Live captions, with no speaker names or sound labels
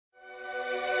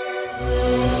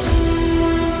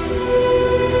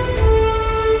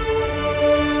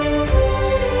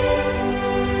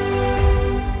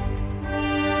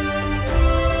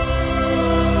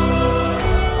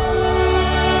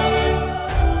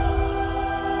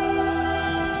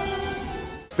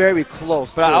very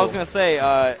close. But too. I was gonna say,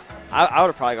 I would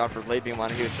have probably gone for late beam when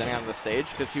he was standing on the stage,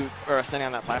 or standing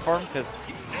on that platform, because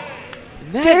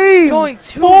Game going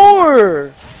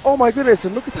 4! Oh my goodness,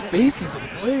 and look at the faces of the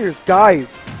players.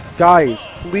 Guys,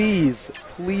 please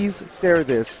share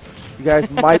this. You guys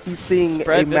might be seeing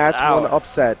a match one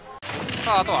upset.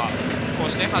 さあ、あとはこう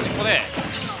して端っこで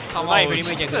球を打ち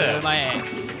つつ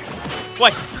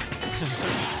怖い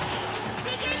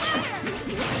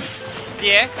い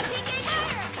え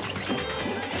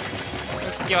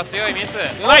キッキは強いミツう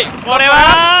まいこれ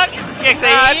は撃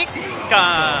戦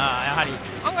かやはり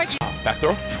案外 Back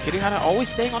throw. Kirihara always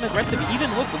staying on aggressive,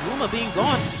 even with Luma being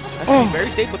gone. Has to be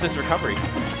very safe with this recovery.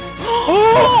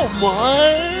 Oh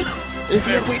my! If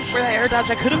he had waited for that air dodge,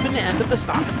 that could have been the end of the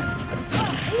stock.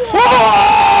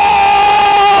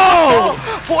 Whoa!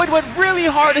 Void went really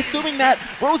hard, assuming that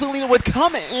Rosalina would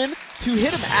come in to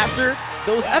hit him after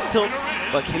those F tilts,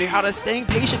 but Kirihara staying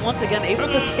patient once again, able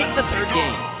to take the third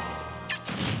game.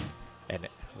 And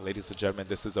ladies and gentlemen,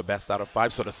 this is a best out of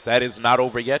 5, so the set is not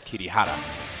over yet. Kirihara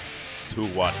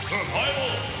 2-1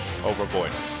 over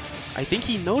Void. I think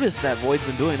he noticed that Void's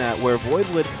been doing that, where Void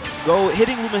would go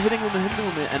hitting Luma,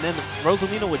 and then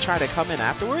Rosalina would try to come in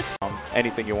afterwards.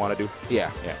 Anything you want to do?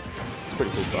 Yeah. It's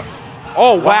pretty cool stuff.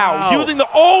 Oh, wow. Using the...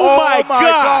 Oh, my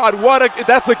God. What a...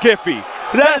 That's a Giphy.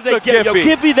 That's a Giphy. Yo,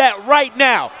 give me that right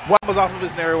now. Comes off of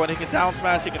his narrow one. He can down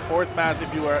smash, he can forward smash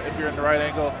if you're in the right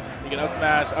angle. You can up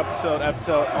smash, up tilt, F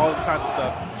tilt, all kinds of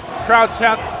stuff. Crowd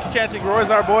chanting, Roy's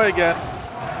our boy again.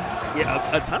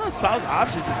 Yeah, a ton of solid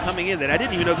options just coming in that I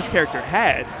didn't even know this character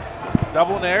had.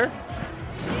 Double nair.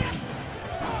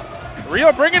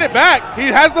 Rio bringing it back. He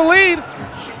has the lead.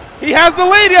 He has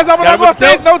up and off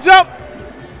stage, no jump.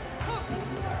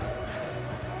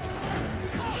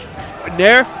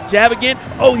 Nair, jab again.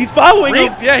 Oh, he's following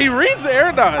him. Yeah, he reads the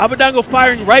air dodge. Abadango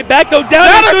firing right back, though,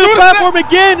 down through the platform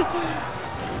again.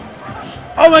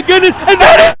 Oh my goodness, and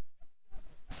that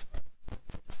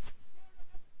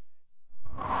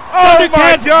Oh my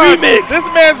gosh, remix. This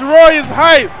man's Roy is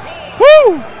hype.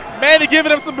 Woo! Manny giving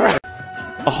him some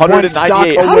 198. How does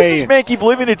this man keep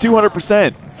living at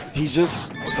 200%? He's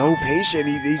just so patient.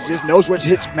 He just knows which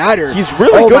hits matter. He's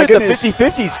really good at the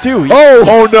 50-50s too.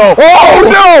 Oh no!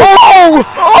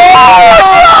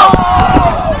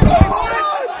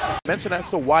 Mention as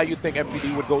to why you think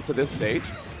MVD would go to this stage.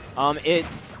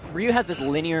 Ryu has this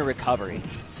linear recovery,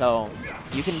 so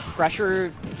you can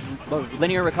pressure the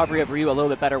linear recovery of Ryu a little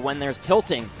bit better when there's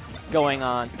tilting going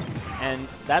on. And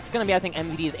that's going to be, I think,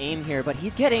 MVD's aim here, but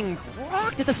he's getting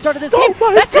rocked at the start of this game.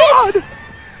 That's it!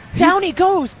 Down he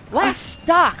goes! Last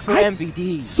stock for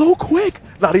MVD. So quick!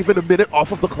 Not even a minute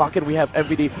off of the clock and we have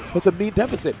MVD was a mean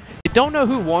deficit. I don't know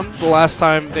who won the last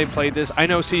time they played this. I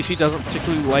know CC doesn't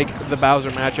particularly like the Bowser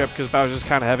matchup because Bowser's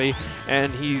kind of heavy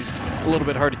and he's a little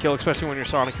bit hard to kill, especially when you're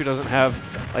Sonic, who doesn't have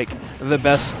like the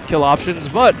best kill options.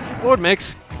 But Lord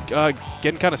Mix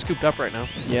getting kind of scooped up right now.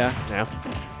 Yeah.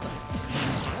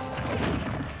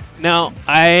 Now,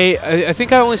 I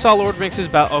think I only saw Lord Mix's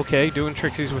doing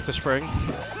tricksies with the spring.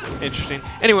 Interesting.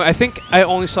 Anyway, I think I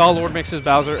only saw Lord Mix's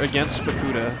Bowser against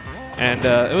Bakuda, and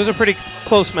it was a pretty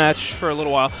close match for a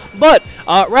little while. But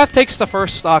Raph takes the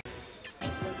first stock.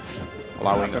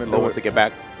 Allowing Loa to get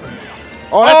back.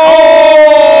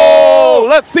 Oh,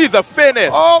 let's see the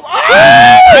finish. Oh, do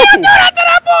that to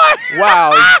that boy.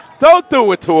 Wow. Don't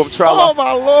do it to him, Trella. Oh,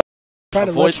 my Lord. Trying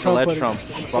to ledge trump.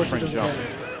 Buffering jump.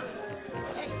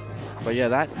 But yeah,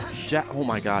 that oh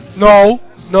my God. No.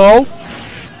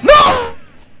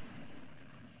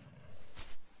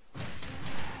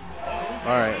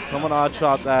 All right, someone odd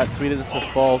shot that, tweeted it to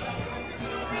false.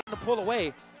 To pull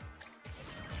away.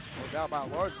 No doubt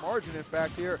about large margin, in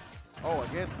fact, here. Oh,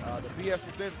 again, the BS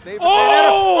within save.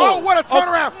 Oh, what a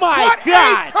turnaround! My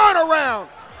God! A turnaround!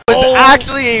 It was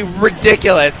actually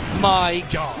ridiculous. My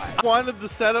God. Wanted the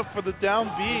setup for the down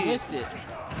B. Missed it.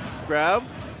 Grab.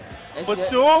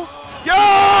 Footstool. Yo! Oh!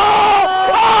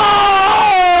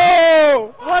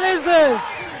 What is this?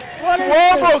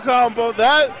 Combo combo.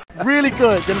 That Really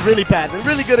good, then really bad, then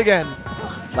really good again.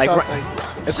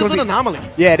 It's just an anomaly.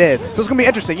 Yeah, it is. So it's gonna be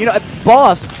interesting. You know,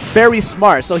 Boss very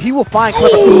smart, so he will find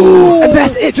clever. And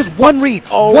that's it. Just one read.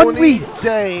 One read.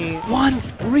 One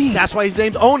read. That's why he's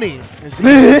named Oni.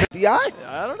 DI?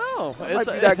 I don't know. It might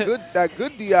be that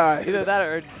good DI. Either that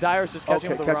or Dyer's just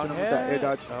catching him with the wrong him with that air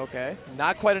dodge. Okay.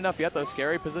 Not quite enough yet, though.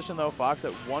 Scary position, though. Fox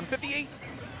at 158.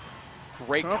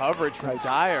 Great coverage from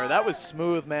Dyer. That was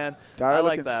smooth, man. Dyer I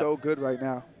like looking that. so good right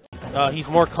now. He's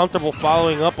more comfortable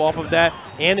following up off of that,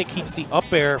 and it keeps the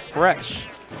up air fresh.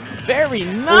 Very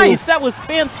nice. Ooh. That was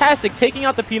fantastic. Taking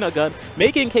out the peanut gun,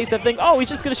 making K-Step think, oh, he's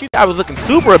just going to shoot. I was looking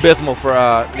super abysmal for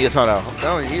Miyamoto. I'm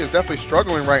telling you, he is definitely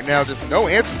struggling right now. Just no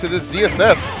answer to this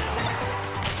ZSF.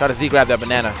 Try to Z-grab that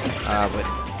banana, but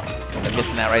they're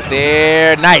missing that right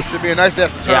there. Nice. Should be a nice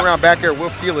turnaround back there. We'll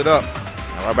seal it up.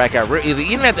 Right back out real easy.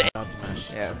 Even at the end.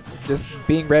 Yeah, just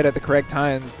being read at the correct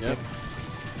times. Yep.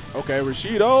 Okay,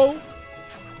 Rashido.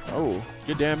 Oh.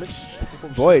 Good damage.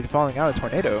 Void falling out of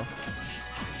Tornado.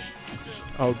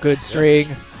 Oh, good string.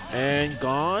 And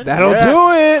gone. That'll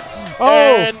do it.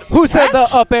 Oh, and who said the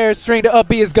up air string to up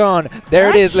B is gone? There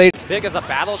it is, ladies. Big as a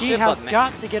battleship. She has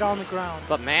got to get on the ground.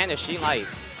 But man, is she light.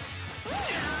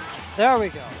 There we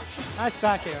go. Nice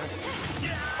back air.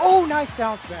 Oh, nice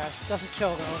down smash. Doesn't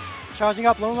kill though. Charging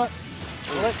up, Loma.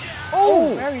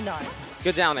 Oh, very nice.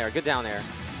 Good down there. Good down there.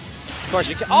 Of course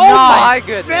you can. Oh nice. My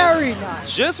goodness. Very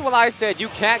nice. Just what I said. You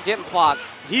can't get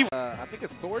blocks. He. I think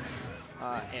it's sword.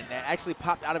 And that actually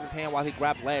popped out of his hand while he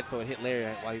grabbed ledge, so it hit Larry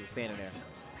while he was standing there.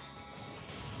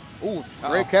 Ooh,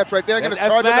 great catch right there. Going to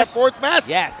charge in that forward smash.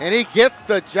 Yes. And he gets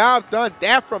the job done.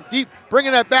 Dash from deep,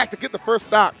 bringing that back to get the first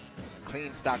stock.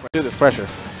 Clean stock. Do this pressure.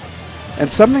 And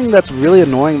something that's really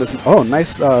annoying this, oh,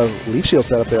 nice leaf shield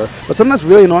setup there. But something that's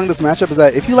really annoying this matchup is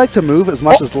that if you like to move as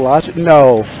much as Logic,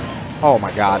 no. Oh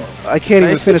my God. I can't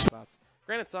even finish.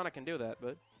 Granted, Sonic can do that,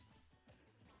 but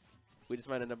we just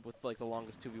might end up with like the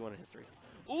longest 2v1 in history.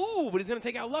 Ooh, but he's going to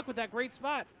take out Luck with that great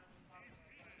spot.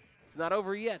 It's not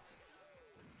over yet.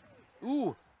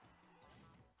 Ooh.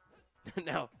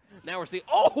 now we're seeing,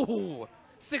 oh!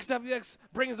 6WX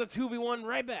brings the 2v1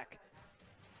 right back.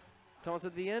 Thomas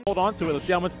at the end. Hold on to it. Let's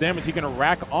see how much damage he can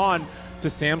rack on to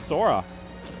Sam Sora.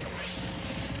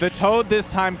 The Toad this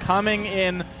time coming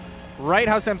in right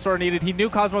how Sam Sora needed. He knew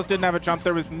Cosmos didn't have a jump.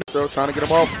 There was no... Still trying to get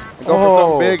him off and go for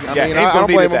something big. I mean, I don't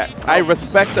blame him. I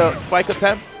respect the spike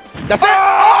attempt. That's it!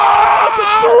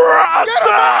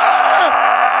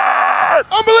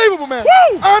 Unbelievable, man.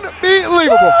 Woo!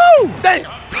 Unbelievable. Woo! Damn.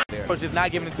 Just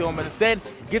not giving it to him, but instead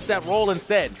gets that roll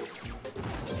instead.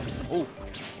 Ooh,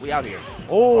 we out here.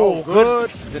 Oh,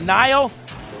 good. Denial.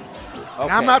 Okay.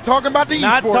 And I'm not talking about the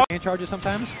esports. Can charge it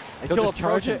sometimes. He'll just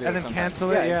charge it and then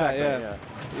cancel it. Yeah.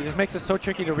 It just makes it so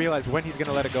tricky to realize when he's going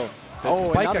to let it go.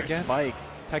 Spike again. Spike.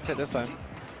 Tech set this time.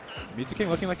 Mewtwo King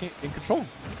looking like in control.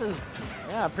 This is,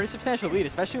 a pretty substantial lead,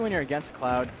 especially when you're against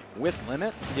Cloud with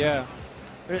limit. Yeah.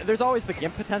 There's always the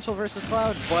Gimp potential versus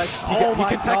Cloud, but he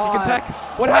can tech.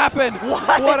 What happened?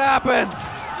 What happened?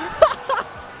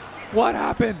 What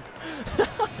happened?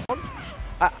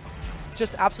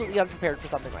 Just absolutely unprepared for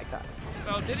something like that.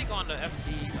 So Diddy going to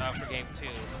FD for game 2.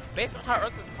 Based on how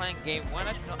Earth is playing game 1,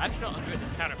 I actually don't understand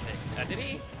his counter pick.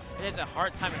 Diddy has a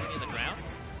hard time hitting the ground,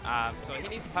 so he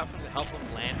needs platforms to help him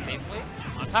land safely.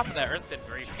 On top of that, Earth's been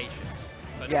very patient.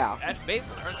 So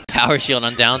based on Earth's power shield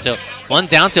on down tilt. One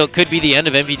down tilt could be the end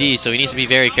of MVD, so he needs to be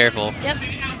very careful. Yep.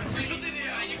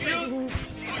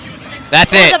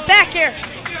 That's it. The back here.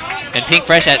 And Pink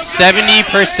Fresh at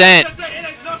 70%.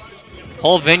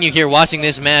 Whole venue here watching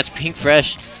this match. Pink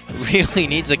Fresh really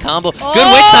needs a combo. Good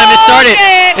witch time to start it.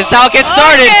 This is how it gets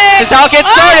started. This is how it gets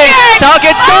started. This is how it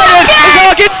gets started. This is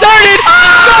how it gets started.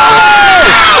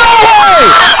 No way!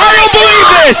 I don't believe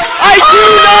this. I do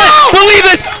not believe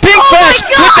this. Pink Fresh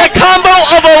with the combo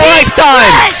of a lifetime.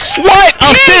 What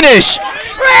a finish.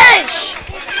 Fresh.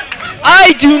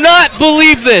 I do not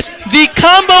believe this. The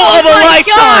combo of a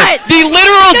lifetime. The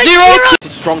literal zero.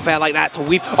 Strong fair like that to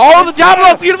weave. Oh, the jab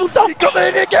up. Beautiful stuff. He got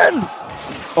in again.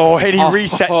 Oh, and he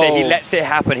resets it. He lets it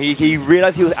happen. He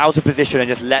realized he was out of position and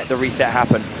just let the reset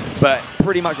happen. But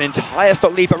pretty much an entire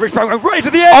stock lead. But Rich Brown went right to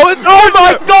the end. Oh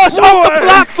my gosh, off the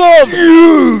platform.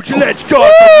 Huge ledge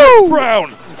guard from Rich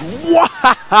Brown.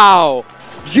 Wow.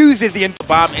 Uses the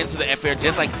bomb into the F air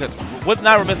just like, because was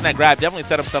not remiss in that grab. Definitely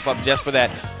set himself up just for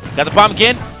that. Got the bomb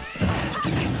again.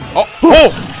 Oh,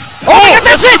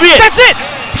 That's it. That's it.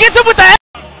 He gets up with that.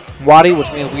 Wadi,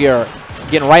 which means we are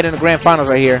getting right in the grand finals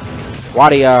right here.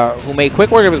 Wadi, who made quick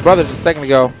work of his brother just a second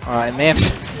ago, and then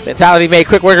Mentality made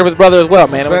quick work of his brother as well,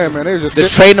 man. Man, they were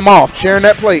just trading them off, sharing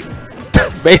that plate,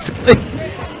 basically.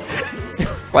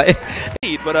 It's like,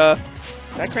 but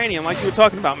that cranium, like you were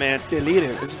talking about, man,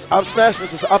 deleted. This is up smash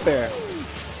versus up air.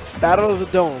 Battle of the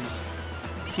Domes.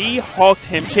 He hawked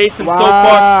him, chased him so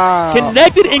far,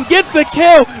 connected and gets the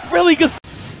kill. Really good.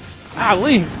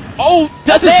 Ali. Oh,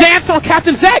 does it dance on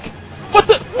Captain Zach? What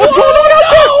the? What's going on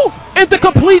out there? And the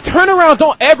complete turnaround.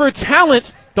 Don't ever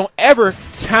talent. Don't ever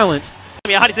talent.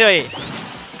 やはり強い。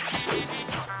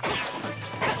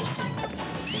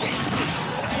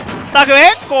さあ、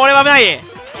これは危ない。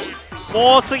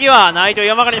もう次はないとい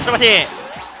うまかりにすばしい。おー、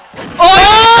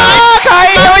カ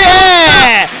イロイ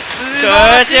エー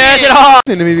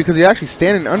To me because he actually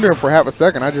standing under him for half a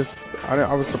second. I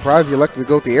was surprised he elected to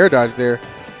go with the air dodge there.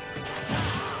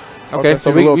 Okay,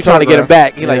 so we trying to get him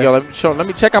back. He's like, yo, let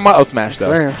me check out my up smash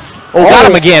though. Damn. Oh, got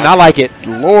him again. I like it.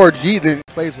 Lord Jesus.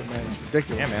 Plays with, man. It's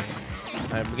ridiculous. Yeah, man.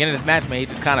 At the beginning of this match, man, he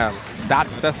just kind of stopped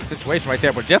and assessed the situation right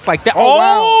there. But just like that.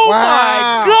 Oh,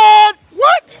 wow. My God.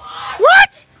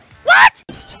 What?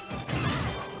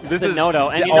 This is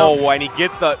Zenodo, and you know, and he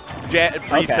gets the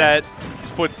reset.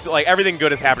 Like everything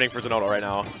good is happening for Zenodo right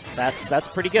now. That's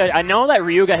pretty good. I know that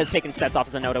Ryuga has taken sets off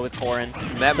Zenodo with Korin.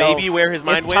 That may be where his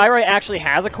mind went. went. If Tyroi actually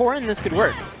has a Korin, this could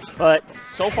work. But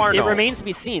so far, it remains to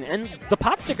be seen. And the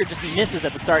pot sticker just misses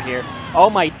at the start here. Oh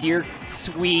my dear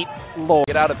sweet lord.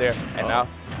 Get out of there. And now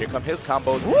here come his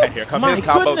combos. And here come his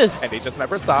combos. And they just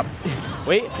never stop.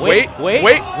 Wait.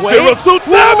 Zero Suit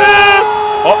Samus!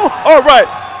 Oh, all right.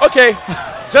 Okay.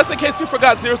 Just in case you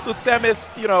forgot, Zero Suit Samus,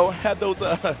 you know, had those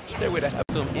stairway to heaven.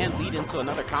 And lead into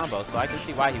another combo, so I can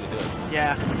see why he would do it.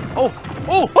 Yeah. Oh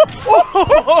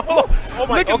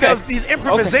my! Look at these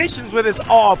improvisations with his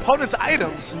opponent's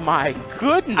items. My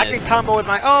goodness! I can combo with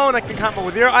my own. I can combo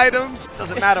with your items.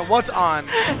 Doesn't matter what's on.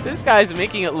 This guy's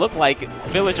making it look like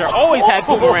Villager always had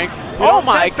boomerang. Oh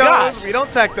my gosh! We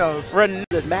don't tech those.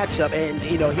 This matchup, and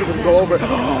you know he's gonna go over.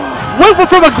 Wait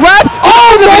from a grab!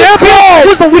 Oh, the banana peel!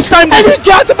 Where's the wish time? And he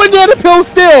got the banana peel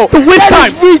still. The wish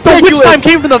time. The wish time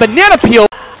came from the banana peel.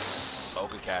 Oh,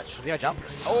 good catch. Is he gonna jump?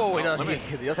 Oh, he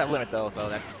does have limit though, so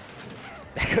that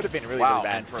could have been really bad.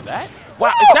 And for that? Wow,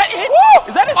 is that it?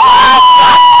 Is that his?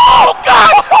 Oh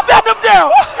God! Send him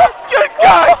down! Good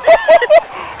God!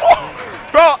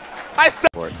 Bro, I said.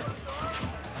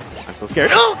 I'm so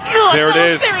scared. Oh God! There it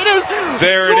is. There it is.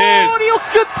 There it is.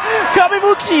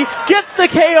 Kamemuchi gets the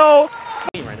KO.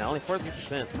 Right now, only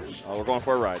 43%. Oh, we're going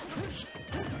for a ride.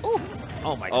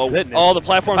 Oh my goodness. Oh, the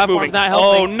platform's moving. Not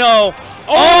helping. Oh no.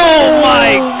 Oh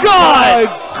my God!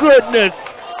 My goodness.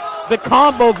 The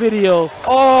combo video.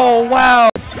 Oh wow.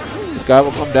 This guy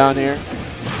will come down here,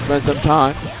 spend some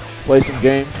time, play some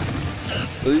games.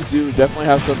 So these dudes definitely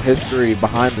have some history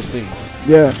behind the scenes.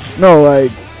 Yeah. No,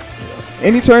 like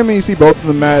any tournament you see both of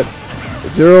them at,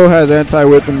 Zero has anti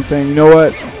with him saying, you know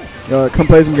what? Come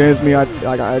play some games with me. I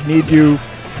need you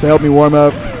to help me warm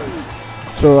up.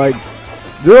 So like,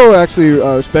 Zero actually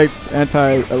respects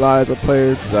Anti a lot as a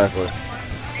player. Exactly.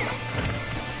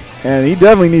 And he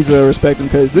definitely needs to respect him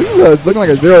because this is looking like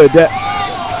a Zero to death.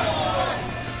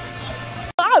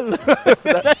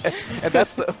 And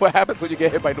that's what happens when you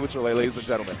get hit by neutral air, ladies and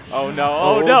gentlemen. Oh no!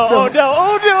 Oh no! Oh no!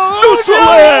 Oh no! Neutral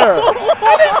air!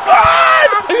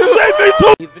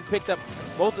 He's been picked up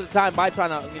most of the time by trying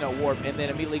to, warp and then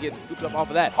immediately get scooped up off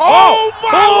of that. Oh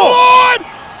my Lord!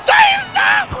 Jesus!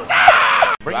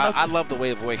 I love the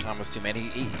way of void combos too, man.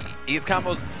 His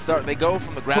combos they go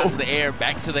from the ground to the air,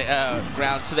 back to the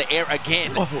ground to the air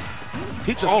again.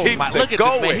 He just keeps look it at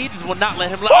going. This, man. He just will not let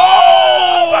him.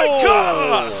 Oh my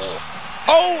gosh!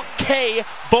 Okay,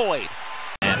 Void.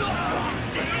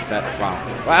 Wow.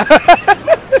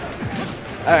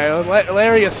 All right,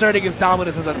 Larry asserting his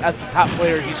dominance as the top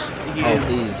player he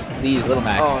is. Please, Little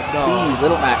Mac. Oh, no. Please,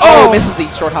 Little Mac. Oh, misses the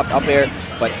short hop up air,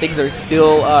 but things are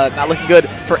still not looking good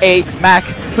for A. Mac.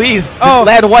 Please, just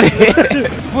land one hit.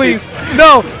 Please.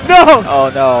 No.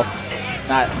 Oh, no.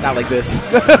 Not like this.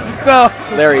 No.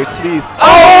 Larry, jeez.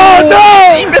 Oh,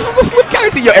 no! He misses the slip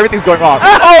counter. Yo, everything's going wrong.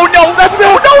 Oh, no, that's it.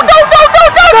 No!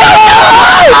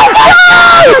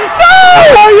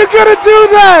 How are you going to do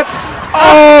that?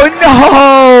 Oh,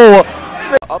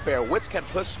 no! Up air, which can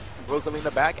push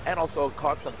Rosalina back and also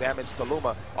cause some damage to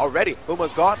Luma. Already,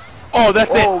 Luma's gone. Oh,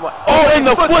 that's it. In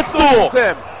the footstool.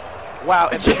 Him. Wow,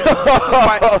 and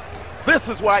this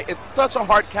is why it's such a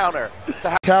hard counter to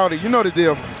have. Fatality, you know the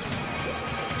deal.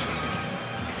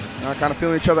 Kind of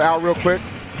feeling each other out real quick.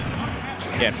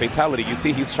 Yeah, and Fatality, you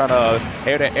see he's trying to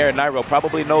air to air. Nairo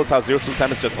probably knows how Zero Suit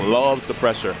Samus just loves the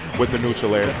pressure with the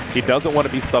neutral airs. He doesn't want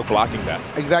to be stuck blocking that.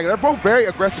 Exactly. They're both very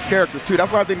aggressive characters, too.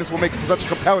 That's why I think this will make such a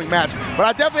compelling match. But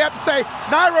I definitely have to say,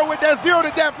 Nairo with that Zero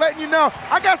to Death, letting you know,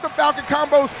 I got some Falcon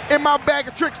combos in my bag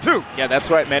of tricks, too. Yeah,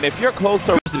 that's right, man. If you're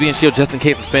closer to be in shield just in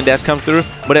case the spin dash comes through,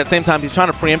 but at the same time, he's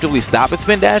trying to preemptively stop his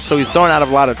spin dash, so he's throwing out a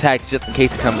lot of attacks just in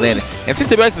case it comes in. And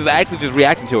 60X is actually just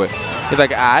reacting to it. He's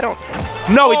like, I don't.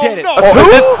 No, he didn't. No.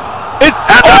 It's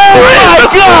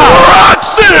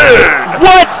destruction!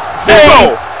 What?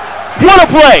 Zero! What a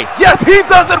play! Yes, he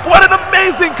does it. What an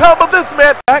amazing combo this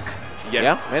man. Back.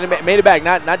 Yes. Yeah, made it back.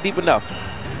 Not deep enough.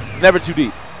 It's never too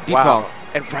deep. Deep call.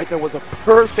 And right there was a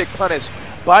perfect punish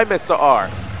by Mr. R.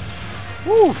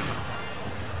 Woo.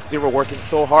 Zero working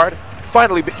so hard.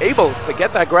 Finally be able to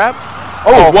get that grab.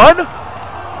 Oh, one.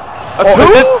 A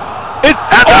two. It's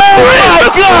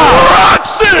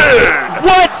Destruction!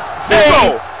 What?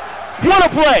 Say, what a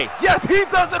play! Yes, he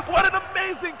does it. What an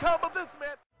amazing combo this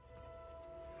man.